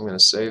get. So I'm going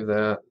to save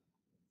that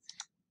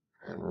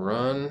and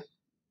run,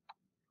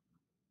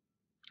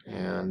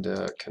 and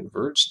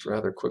converged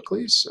rather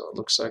quickly, so it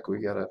looks like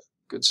we got a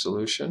good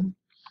solution.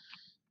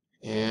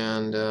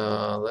 And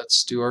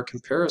let's do our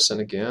comparison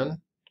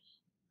again.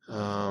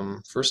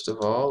 First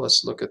of all,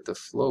 let's look at the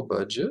flow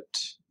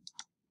budget.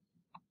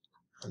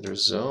 Under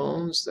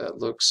zones, that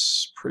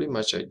looks pretty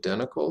much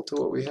identical to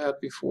what we had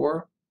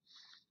before.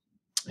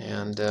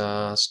 And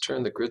let's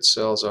turn the grid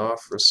cells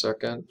off for a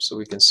second so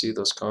we can see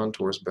those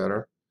contours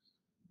better.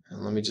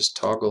 And let me just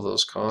toggle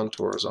those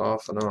contours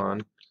off and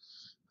on.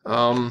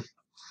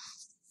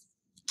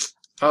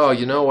 Oh,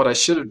 you know what I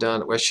should have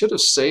done? I should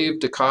have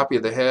saved a copy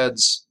of the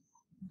heads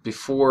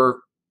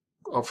before,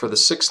 for the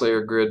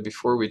 6-layer grid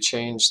before we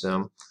changed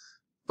them.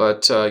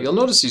 But you'll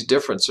notice these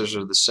differences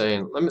are the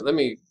same. Let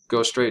me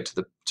go straight to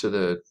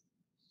the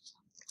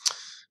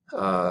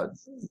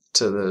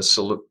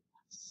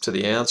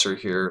answer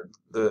here.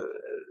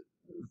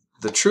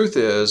 The truth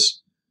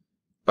is,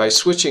 by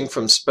switching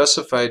from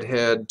specified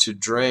head to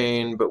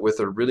drain, but with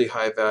a really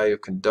high value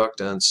of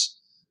conductance,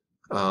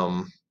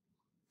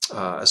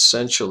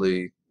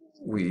 essentially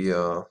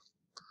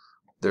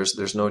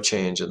there's no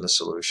change in the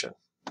solution.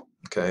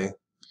 Okay,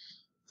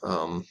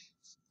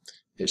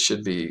 it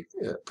should be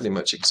pretty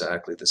much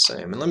exactly the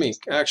same. And let me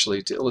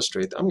actually, to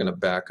illustrate that, I'm going to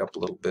back up a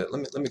little bit.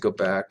 Let me go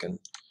back and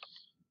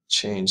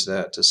change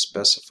that to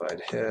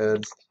specified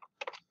head.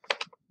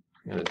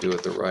 I'm going to do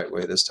it the right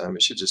way this time.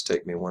 It should just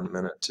take me 1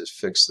 minute to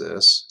fix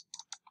this.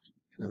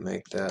 I'm going to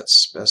make that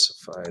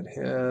specified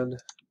head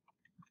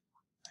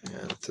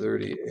and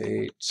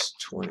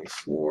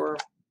 3824.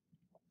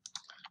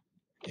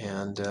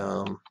 And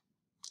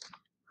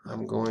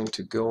I'm going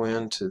to go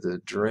into the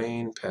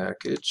drain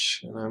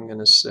package and I'm going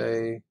to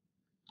say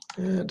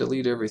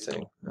delete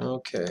everything.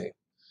 Okay,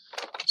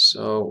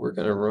 so we're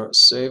going to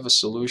save a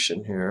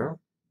solution here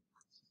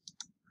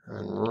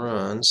and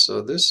run.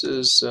 So this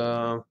is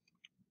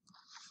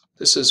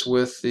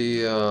with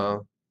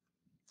the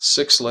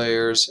 6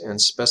 layers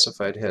and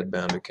specified head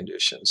boundary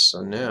conditions.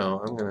 So now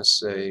I'm going to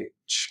say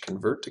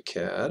convert to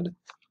CAD,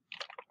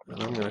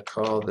 and I'm going to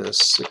call this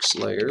 6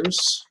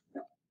 layers.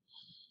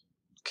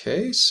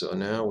 Okay, so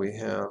now we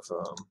have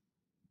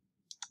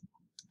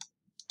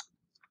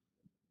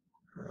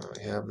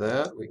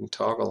that. We can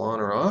toggle on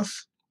or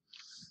off.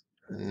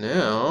 And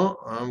now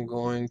I'm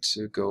going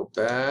to go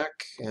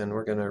back and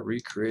we're going to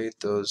recreate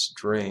those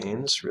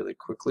drains really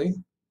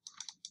quickly.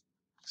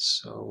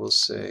 So we'll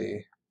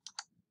say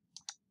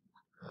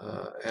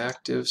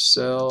active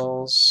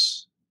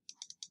cells,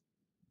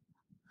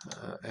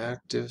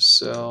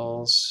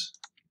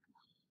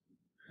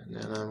 and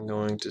then I'm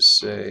going to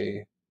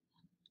say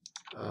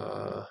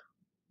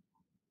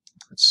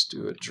let's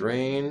do a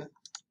drain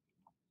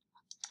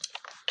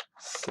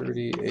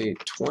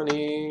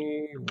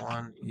 3820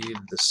 1e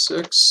to the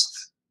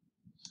 6th,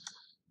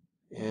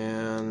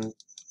 and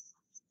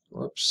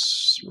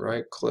whoops,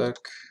 right click,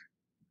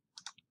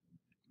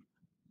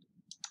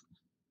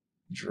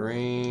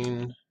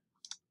 drain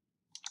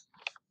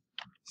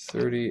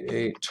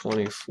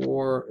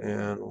 3824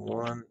 and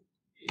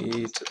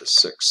 1e to the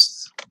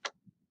 6th.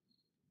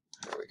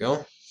 There we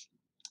go.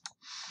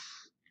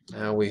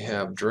 Now we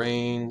have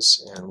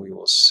drains, and we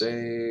will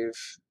save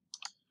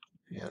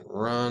and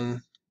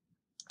run.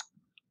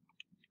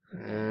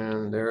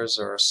 And there's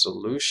our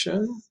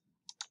solution.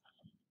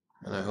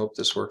 And I hope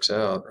this works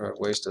out, or I've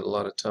wasted a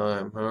lot of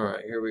time.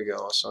 Alright, here we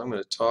go. So I'm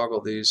going to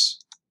toggle these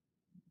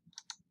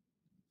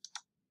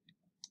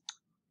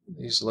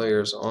these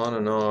layers on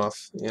and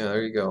off. Yeah,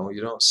 there you go.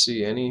 You don't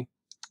see any,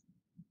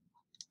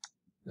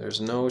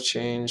 there's no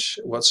change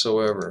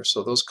whatsoever.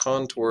 So those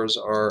contours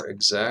are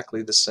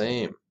exactly the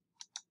same.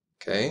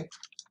 Okay?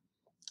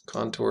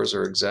 Contours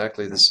are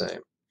exactly the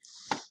same.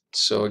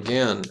 So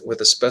again,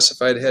 with a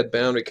specified head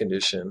boundary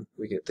condition,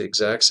 we get the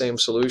exact same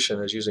solution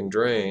as using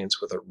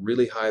drains with a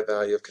really high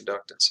value of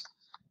conductance.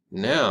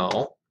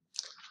 Now,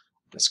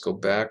 let's go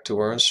back to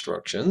our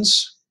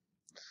instructions.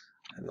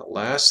 And the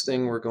last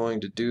thing we're going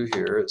to do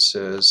here, it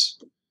says,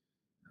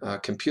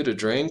 compute a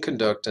drain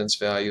conductance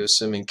value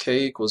assuming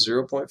K equals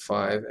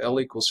 0.5, L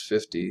equals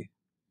 50,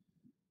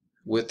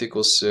 width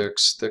equals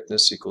 6,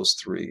 thickness equals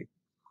 3.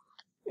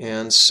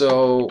 And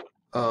so,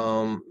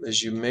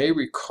 as you may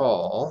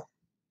recall,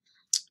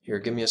 here,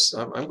 give me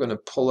I'm going to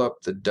pull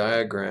up the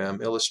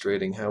diagram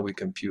illustrating how we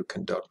compute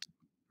conductance.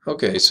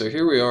 Okay, so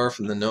here we are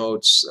from the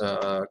notes.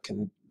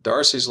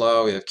 Darcy's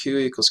law, we have Q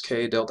equals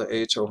K delta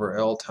H over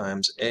L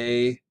times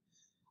A.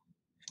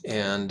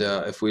 And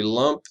if we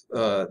lump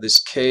this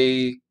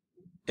K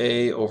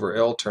A over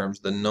L terms,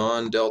 the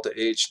non-delta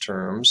H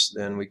terms,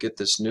 then we get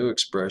this new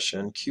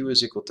expression. Q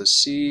is equal to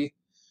C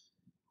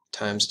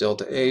times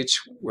delta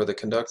H, where the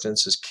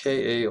conductance is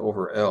Ka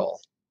over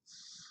L.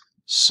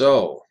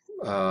 So,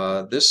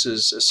 this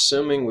is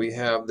assuming we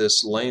have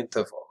this length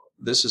of,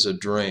 this is a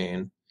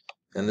drain,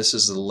 and this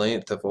is the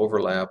length of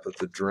overlap of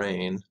the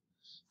drain.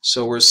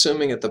 So we're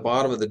assuming at the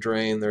bottom of the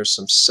drain there's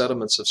some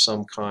sediments of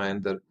some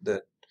kind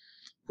that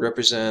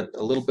represent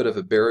a little bit of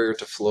a barrier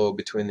to flow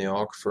between the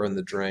aquifer and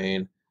the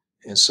drain,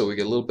 and so we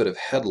get a little bit of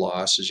head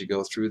loss as you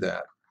go through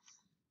that.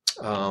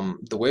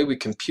 The way we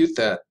compute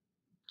that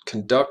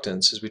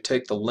conductance is we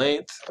take the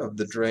length of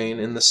the drain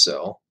in the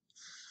cell,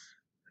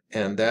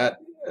 and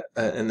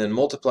then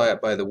multiply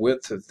it by the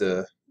width of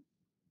the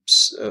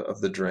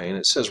drain.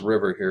 It says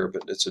river here,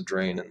 but it's a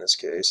drain in this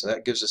case, and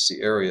that gives us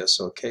the area.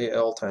 So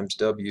KL times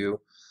W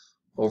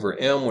over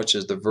M, which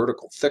is the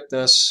vertical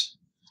thickness.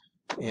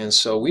 And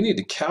so we need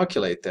to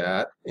calculate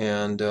that,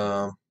 and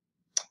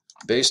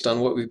based on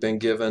what we've been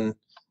given,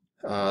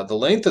 the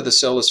length of the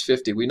cell is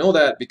 50. We know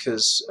that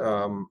because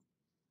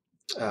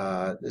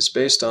it's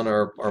based on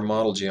our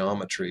model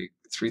geometry.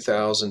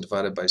 3,000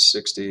 divided by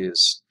 60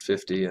 is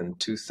 50, and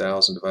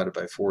 2,000 divided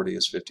by 40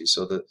 is 50.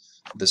 So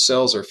the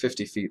cells are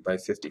 50 feet by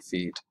 50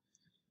 feet.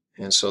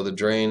 And so the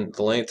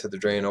length of the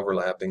drain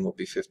overlapping will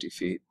be 50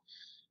 feet.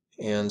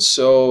 And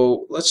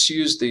so let's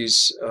use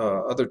these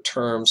other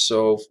terms.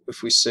 So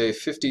if we say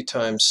 50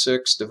 times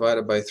 6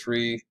 divided by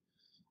 3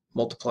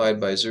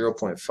 multiplied by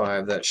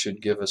 0.5, that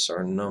should give us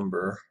our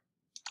number.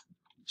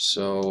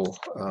 So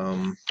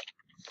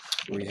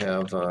we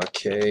have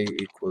K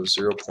equals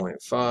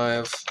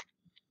 0.5,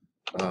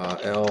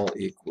 L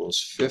equals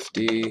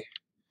 50,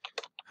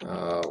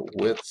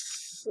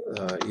 width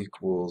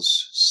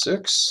equals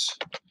 6,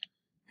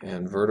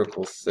 and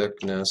vertical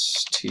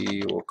thickness,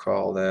 T, we'll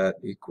call that,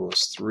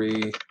 equals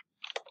 3.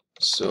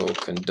 So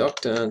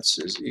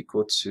conductance is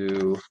equal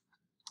to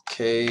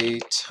K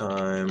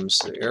times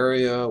the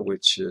area,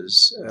 which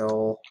is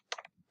L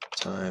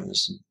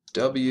times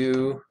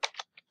W,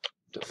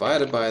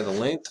 divided by the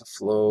length of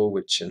flow,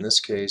 which in this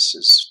case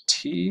is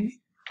T,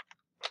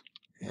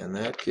 and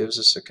that gives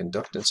us a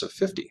conductance of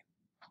 50,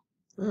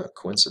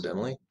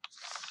 coincidentally.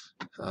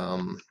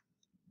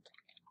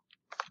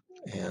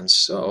 And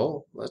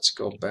so let's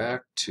go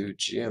back to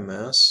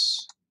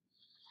GMS,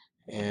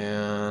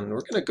 and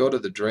we're going to go to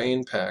the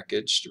drain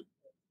package,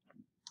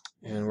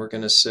 and we're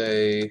going to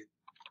say,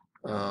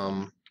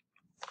 I'll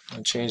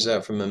change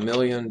that from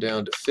 1,000,000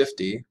 down to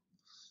 50.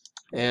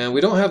 And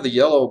we don't have the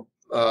yellow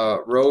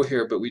row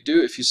here, but we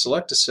do. If you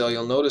select a cell,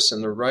 you'll notice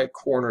in the right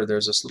corner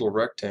there's this little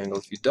rectangle.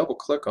 If you double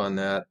click on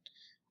that,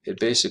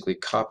 it basically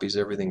copies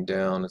everything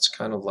down. It's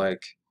kind of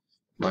like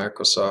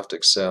Microsoft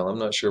Excel. I'm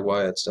not sure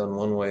why it's done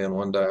one way in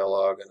one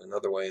dialog and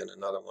another way in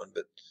another one,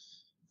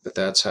 but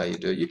that's how you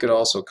do it. You could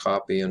also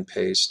copy and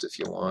paste if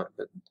you want,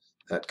 but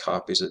that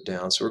copies it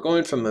down. So we're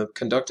going from a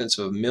conductance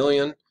of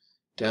 1,000,000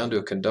 down to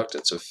a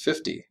conductance of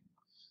 50.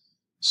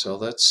 So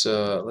let's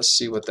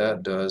see what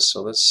that does.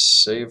 So let's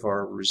save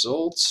our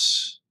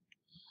results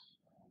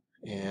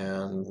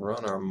and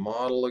run our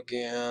model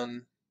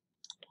again.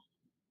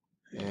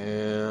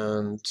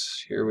 And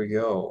here we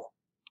go.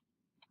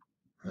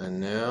 And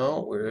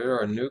now we're at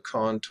our new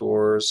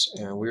contours,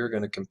 and we're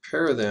going to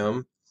compare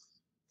them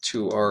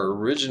to our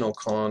original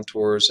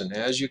contours. And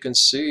as you can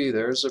see,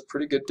 there's a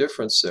pretty good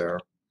difference there.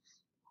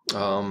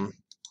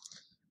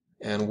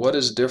 And what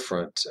is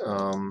different?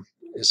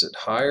 Is it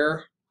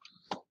higher?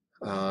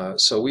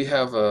 So we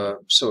have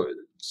so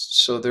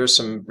there's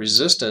some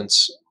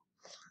resistance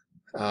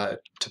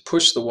to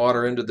push the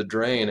water into the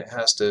drain. It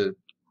has to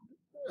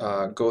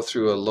go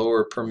through a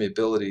lower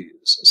permeability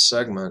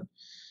segment,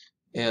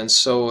 and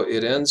so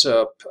it ends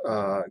up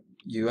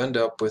you end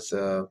up with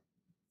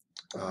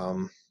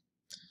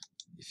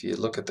if you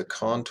look at the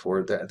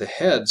contour, the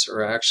heads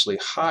are actually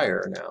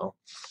higher now.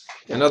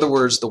 In other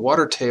words, the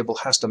water table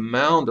has to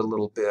mound a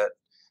little bit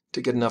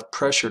to get enough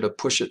pressure to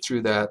push it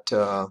through that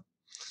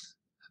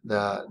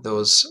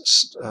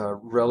those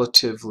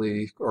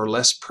relatively or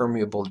less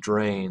permeable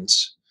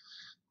drains.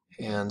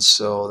 And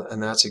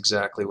that's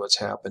exactly what's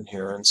happened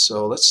here. And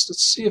so let's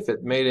see if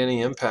it made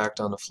any impact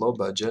on the flow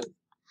budget.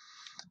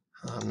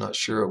 I'm not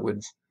sure it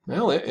would.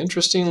 Well,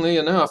 interestingly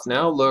enough,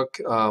 now look,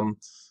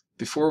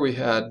 before we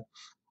had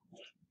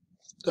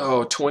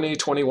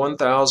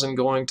 21,000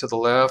 going to the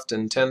left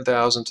and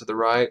 10,000 to the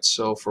right.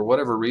 So for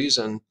whatever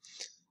reason,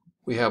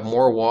 we have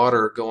more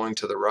water going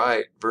to the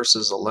right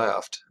versus the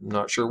left. I'm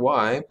not sure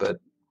why, but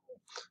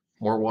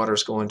more water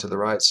is going to the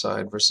right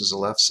side versus the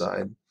left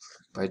side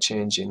by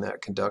changing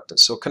that conductance.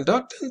 So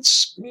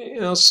conductance,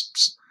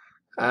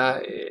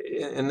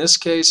 in this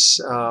case,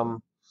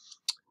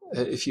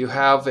 if you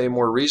have a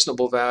more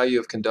reasonable value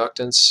of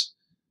conductance,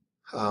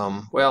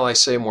 well, I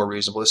say more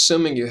reasonable,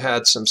 assuming you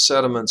had some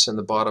sediments in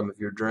the bottom of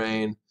your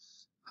drain.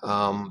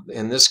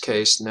 In this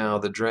case, now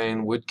the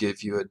drain would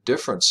give you a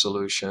different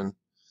solution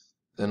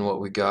than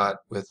what we got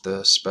with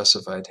the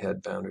specified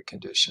head boundary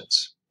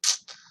conditions.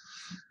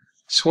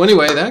 So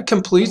anyway, that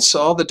completes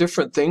all the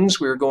different things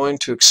we're going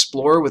to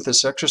explore with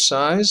this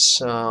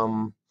exercise.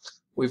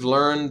 We've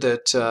learned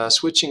that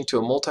switching to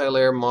a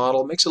multi-layer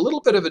model makes a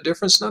little bit of a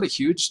difference, not a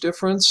huge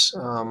difference.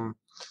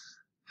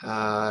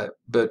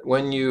 But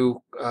when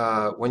you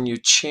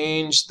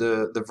change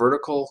the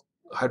vertical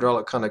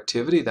hydraulic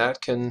conductivity,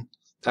 that can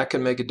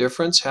make a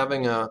difference.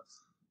 Having a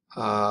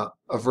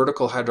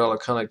vertical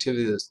hydraulic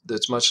conductivity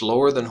that's much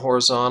lower than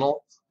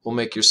horizontal will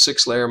make your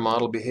 6-layer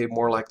model behave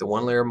more like the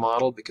 1-layer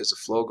model because the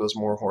flow goes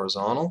more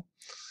horizontal.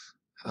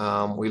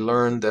 We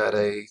learned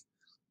that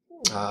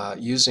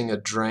using a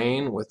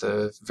drain with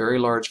a very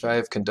large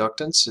value of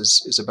conductance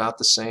is about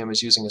the same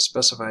as using a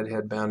specified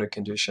head boundary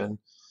condition.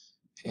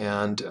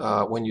 And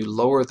when you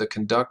lower the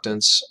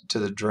conductance to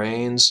the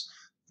drains,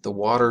 the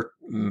water,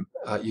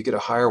 you get a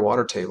higher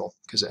water table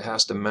because it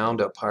has to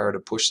mound up higher to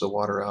push the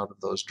water out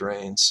of those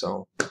drains.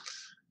 So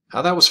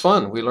that was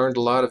fun. We learned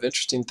a lot of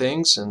interesting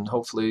things and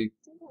hopefully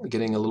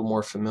getting a little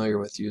more familiar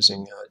with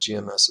using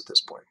GMS at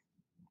this point.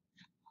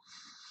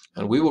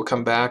 And we will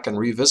come back and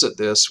revisit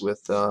this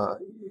with a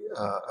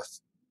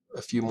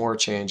few more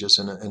changes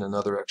in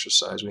another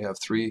exercise.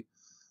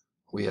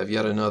 We have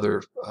yet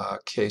another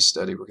case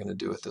study we're going to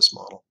do with this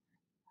model.